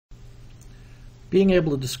Being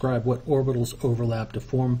able to describe what orbitals overlap to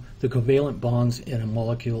form the covalent bonds in a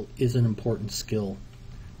molecule is an important skill.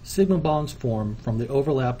 Sigma bonds form from the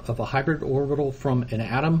overlap of a hybrid orbital from an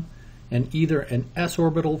atom and either an s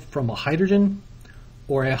orbital from a hydrogen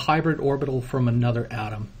or a hybrid orbital from another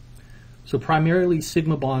atom. So primarily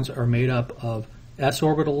sigma bonds are made up of s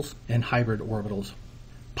orbitals and hybrid orbitals.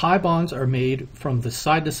 Pi bonds are made from the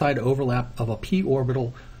side-to-side overlap of a p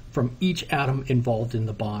orbital from each atom involved in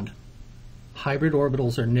the bond. Hybrid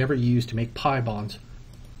orbitals are never used to make pi bonds.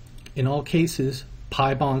 In all cases,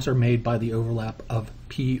 pi bonds are made by the overlap of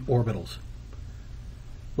p orbitals.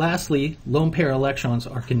 Lastly, lone pair electrons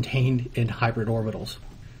are contained in hybrid orbitals.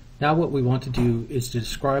 Now what we want to do is to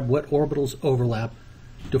describe what orbitals overlap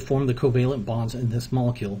to form the covalent bonds in this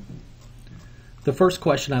molecule. The first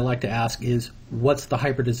question I like to ask is, what's the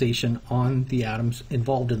hybridization on the atoms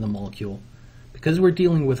involved in the molecule? Because we're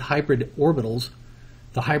dealing with hybrid orbitals,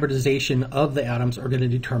 the hybridization of the atoms are going to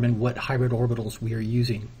determine what hybrid orbitals we are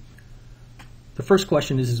using. The first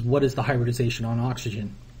question is what is the hybridization on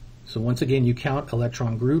oxygen? So once again, you count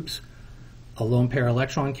electron groups. A lone pair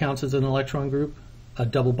electron counts as an electron group. A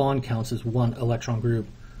double bond counts as one electron group.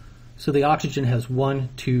 So the oxygen has 1,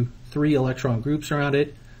 2, 3 electron groups around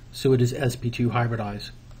it, so it is sp2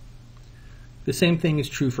 hybridized. The same thing is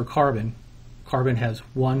true for carbon. Carbon has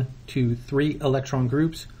 1, 2, 3 electron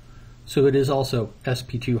groups, so it is also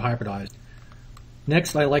sp2 hybridized.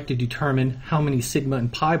 Next, I like to determine how many sigma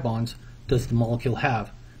and pi bonds does the molecule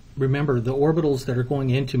have. Remember, the orbitals that are going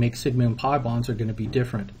in to make sigma and pi bonds are going to be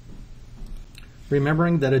different.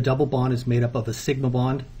 Remembering that a double bond is made up of a sigma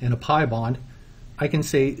bond and a pi bond, I can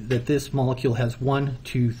say that this molecule has 1,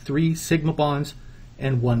 2, 3 sigma bonds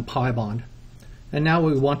and 1 pi bond. And now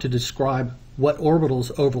we want to describe what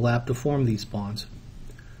orbitals overlap to form these bonds.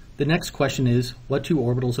 The next question is, what two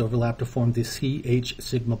orbitals overlap to form the CH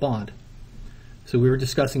sigma bond? So we were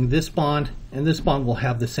discussing this bond, and this bond will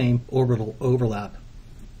have the same orbital overlap.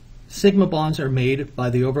 Sigma bonds are made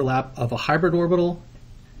by the overlap of a hybrid orbital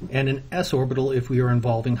and an s orbital if we are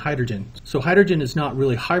involving hydrogen. So hydrogen is not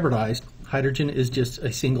really hybridized. Hydrogen is just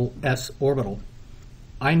a single s orbital.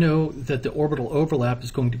 I know that the orbital overlap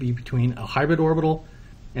is going to be between a hybrid orbital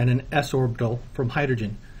and an s orbital from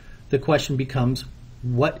hydrogen. The question becomes,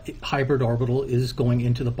 what hybrid orbital is going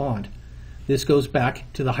into the bond? This goes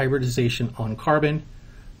back to the hybridization on carbon.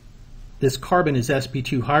 This carbon is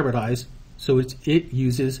sp2 hybridized, so it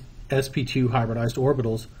uses sp2 hybridized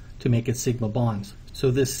orbitals to make its sigma bonds. So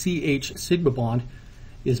this CH sigma bond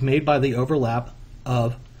is made by the overlap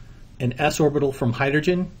of an s orbital from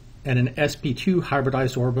hydrogen and an sp2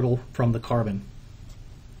 hybridized orbital from the carbon.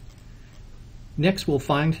 Next, we'll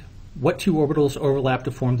find what two orbitals overlap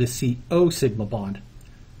to form the CO sigma bond.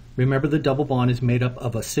 Remember, the double bond is made up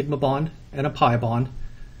of a sigma bond and a pi bond.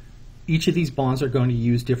 Each of these bonds are going to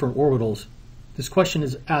use different orbitals. This question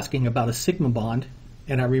is asking about a sigma bond,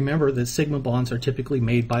 and I remember that sigma bonds are typically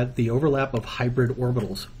made by the overlap of hybrid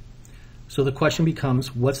orbitals. So the question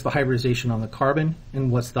becomes, what's the hybridization on the carbon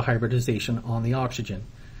and what's the hybridization on the oxygen?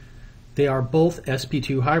 They are both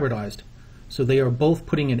sp2 hybridized, so they are both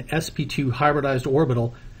putting an sp2 hybridized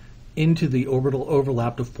orbital into the orbital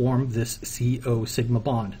overlap to form this CO sigma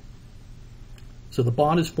bond. So the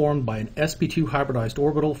bond is formed by an sp2 hybridized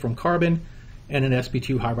orbital from carbon and an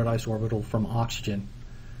sp2 hybridized orbital from oxygen.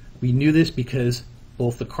 We knew this because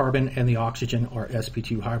both the carbon and the oxygen are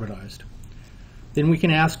sp2 hybridized. Then we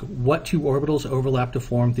can ask what two orbitals overlap to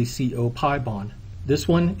form the CO pi bond. This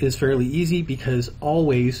one is fairly easy because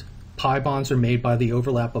always pi bonds are made by the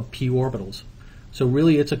overlap of p orbitals. So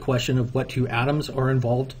really it's a question of what two atoms are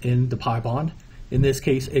involved in the pi bond. In this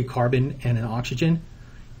case, a carbon and an oxygen.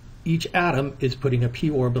 Each atom is putting a p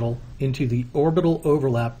orbital into the orbital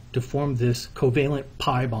overlap to form this covalent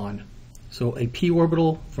pi bond. So a p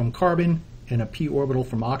orbital from carbon and a p orbital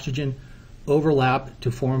from oxygen overlap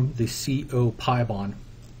to form the CO pi bond.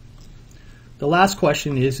 The last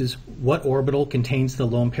question is what orbital contains the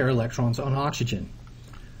lone pair electrons on oxygen?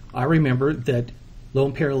 I remember that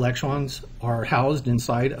lone pair electrons are housed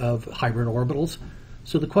inside of hybrid orbitals,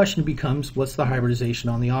 so the question becomes, what's the hybridization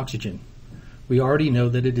on the oxygen? We already know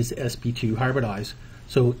that it is sp2 hybridized,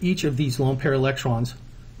 so each of these lone pair electrons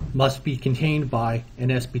must be contained by an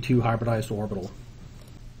sp2 hybridized orbital.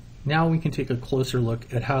 Now we can take a closer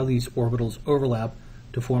look at how these orbitals overlap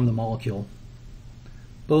to form the molecule.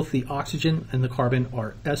 Both the oxygen and the carbon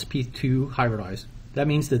are sp2 hybridized. That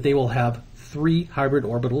means that they will have 3 hybrid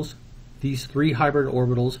orbitals. These 3 hybrid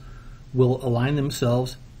orbitals will align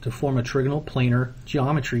themselves to form a trigonal planar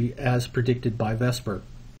geometry as predicted by Vesper.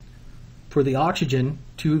 For the oxygen,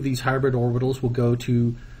 2 of these hybrid orbitals will go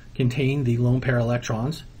to contain the lone pair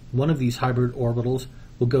electrons, one of these hybrid orbitals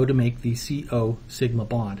will go to make the CO sigma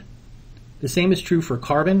bond. The same is true for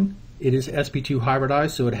carbon. It is sp2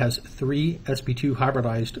 hybridized, so it has 3 sp2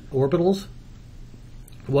 hybridized orbitals.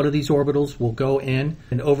 One of these orbitals will go in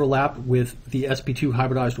and overlap with the sp2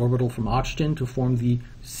 hybridized orbital from oxygen to form the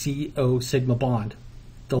CO sigma bond.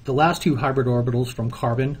 The last 2 hybrid orbitals from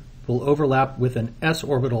carbon will overlap with an s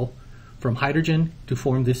orbital from hydrogen to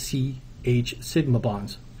form the CH sigma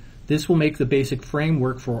bonds. This will make the basic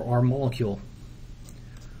framework for our molecule.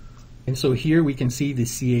 And so here we can see the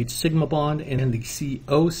CH sigma bond and the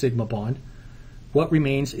CO sigma bond. What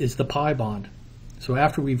remains is the pi bond. So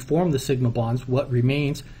after we've formed the sigma bonds, what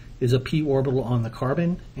remains is a p orbital on the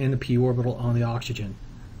carbon and a p orbital on the oxygen.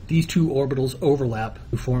 These 2 orbitals overlap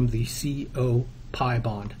to form the CO pi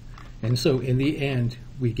bond. And so in the end,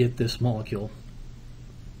 we get this molecule.